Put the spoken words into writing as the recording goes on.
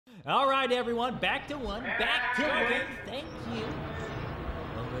All right, everyone, back to one. Back to one. Thank you.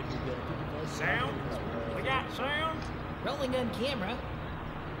 Sound? We got sound? Rolling on camera.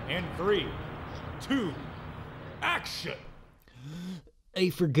 And 3, 2, action! I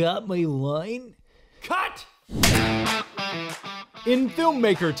forgot my line. Cut! In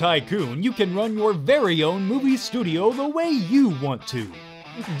Filmmaker Tycoon, you can run your very own movie studio the way you want to.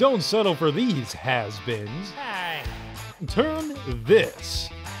 Don't settle for these has-beens. Hey! Turn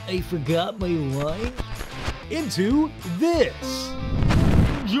this I forgot my line. into this.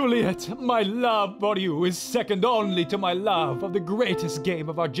 Juliet, my love for you is second only to my love of the greatest game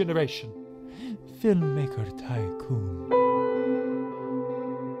of our generation, Filmmaker Tycoon.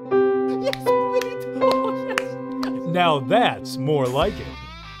 Yes, wait. Oh, yes. Now that's more like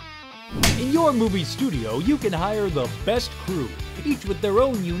it. In your movie studio, you can hire the best crew, each with their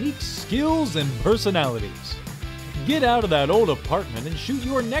own unique skills and personalities. Get out of that old apartment and shoot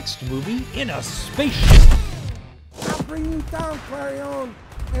your next movie in a spaceship. I'll bring you down, Clarion,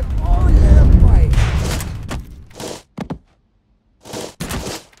 and all your fight.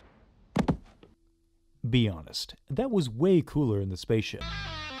 Be honest, that was way cooler in the spaceship.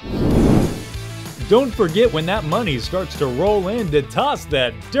 Don't forget when that money starts to roll in to toss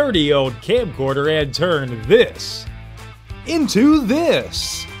that dirty old camcorder and turn this into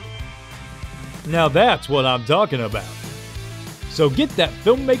this. Now that's what I'm talking about. So get that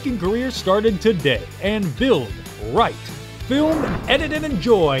filmmaking career started today and build, write, film, edit, and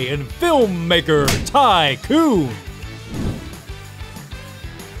enjoy in Filmmaker Tycoon.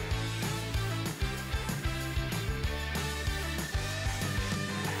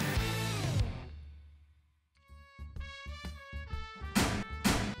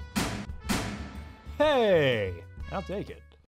 Hey, I'll take it.